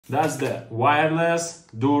That's the wireless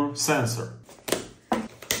door sensor.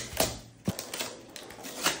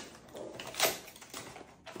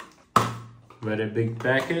 Very big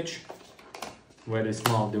package, very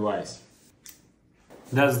small device.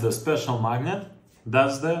 That's the special magnet,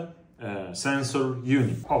 that's the sensor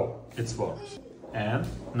unit. Oh, it works. And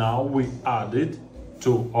now we add it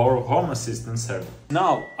to our Home Assistant server.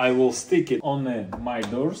 Now I will stick it on my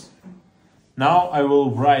doors. Now I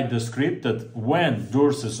will write the script that when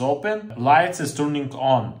doors is open, lights is turning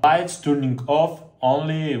on, lights turning off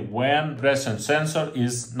only when presence sensor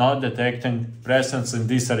is not detecting presence in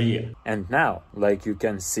this area. And now, like you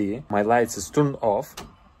can see, my lights is turned off.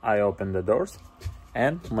 I open the doors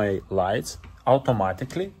and my lights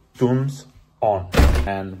automatically turns on.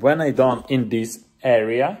 And when I done in this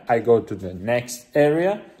area, I go to the next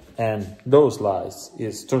area and those lights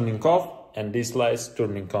is turning off and these lights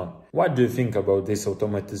turning on. What do you think about this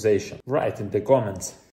automatization? Write in the comments.